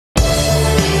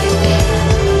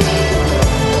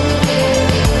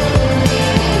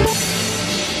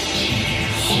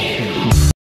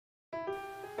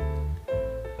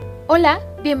Hola,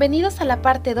 bienvenidos a la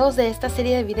parte 2 de esta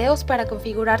serie de videos para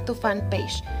configurar tu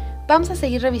fanpage. Vamos a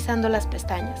seguir revisando las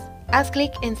pestañas. Haz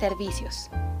clic en Servicios.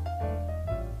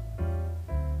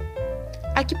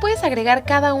 Aquí puedes agregar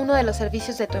cada uno de los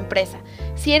servicios de tu empresa.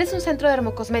 Si eres un centro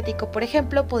dermocosmético, por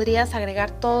ejemplo, podrías agregar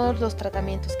todos los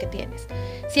tratamientos que tienes.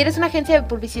 Si eres una agencia de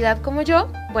publicidad como yo,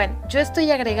 bueno, yo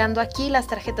estoy agregando aquí las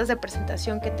tarjetas de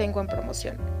presentación que tengo en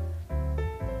promoción.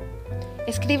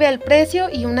 Escribe el precio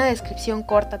y una descripción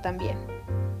corta también.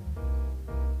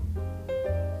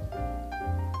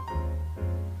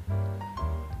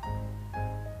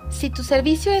 Si tu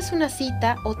servicio es una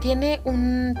cita o tiene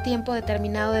un tiempo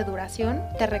determinado de duración,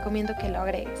 te recomiendo que lo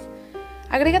agregues.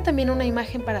 Agrega también una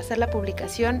imagen para hacer la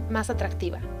publicación más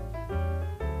atractiva.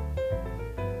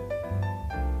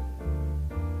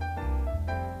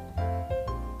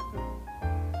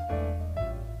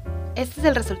 Este es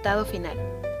el resultado final.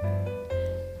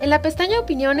 En la pestaña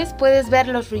Opiniones puedes ver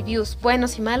los reviews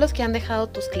buenos y malos que han dejado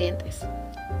tus clientes.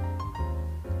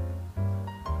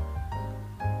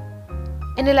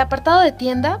 En el apartado de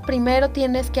tienda, primero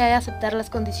tienes que aceptar las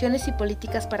condiciones y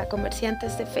políticas para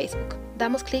comerciantes de Facebook.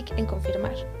 Damos clic en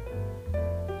Confirmar.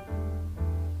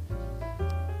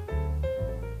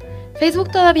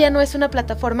 Facebook todavía no es una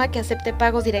plataforma que acepte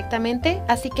pagos directamente,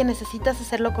 así que necesitas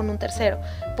hacerlo con un tercero.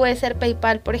 Puede ser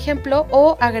PayPal, por ejemplo,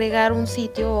 o agregar un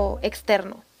sitio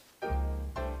externo.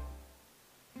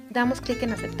 Damos clic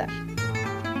en Aceptar.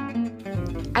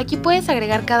 Aquí puedes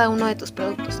agregar cada uno de tus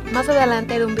productos. Más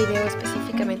adelante haré un video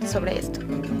específicamente sobre esto.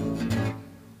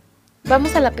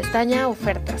 Vamos a la pestaña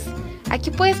Ofertas.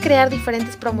 Aquí puedes crear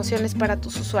diferentes promociones para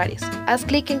tus usuarios. Haz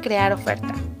clic en Crear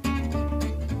oferta.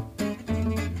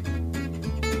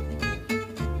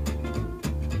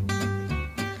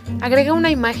 Agrega una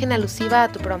imagen alusiva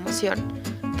a tu promoción.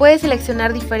 Puedes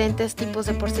seleccionar diferentes tipos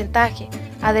de porcentaje.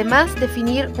 Además,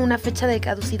 definir una fecha de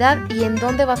caducidad y en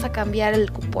dónde vas a cambiar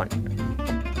el cupón.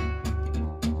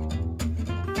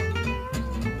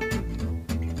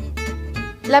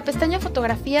 La pestaña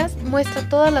Fotografías muestra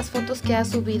todas las fotos que has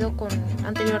subido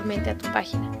anteriormente a tu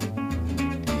página.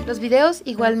 Los videos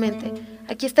igualmente.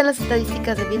 Aquí están las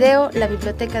estadísticas de video, la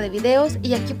biblioteca de videos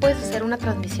y aquí puedes hacer una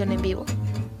transmisión en vivo.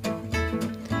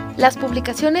 Las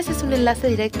publicaciones es un enlace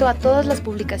directo a todas las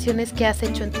publicaciones que has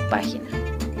hecho en tu página.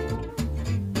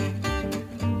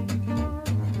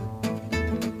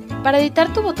 Para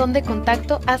editar tu botón de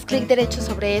contacto, haz clic derecho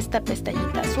sobre esta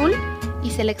pestañita azul y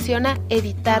selecciona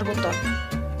Editar botón.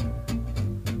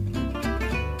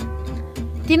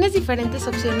 Tienes diferentes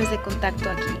opciones de contacto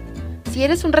aquí. Si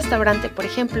eres un restaurante, por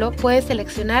ejemplo, puedes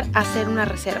seleccionar Hacer una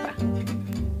reserva.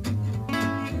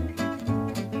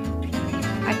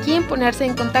 Aquí en Ponerse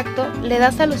en contacto, le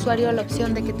das al usuario la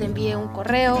opción de que te envíe un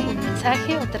correo, un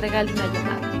mensaje o te regale una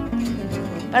llamada.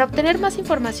 Para obtener más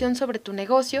información sobre tu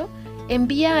negocio,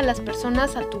 envía a las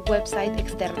personas a tu website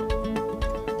externo.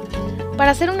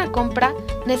 Para hacer una compra,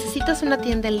 necesitas una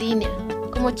tienda en línea,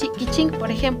 como Chiquiching, por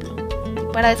ejemplo.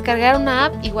 Para descargar una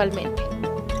app, igualmente.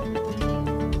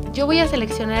 Yo voy a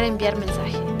seleccionar Enviar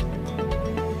mensaje.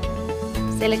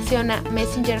 Selecciona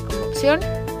Messenger como opción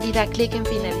y da clic en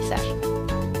Finalizar.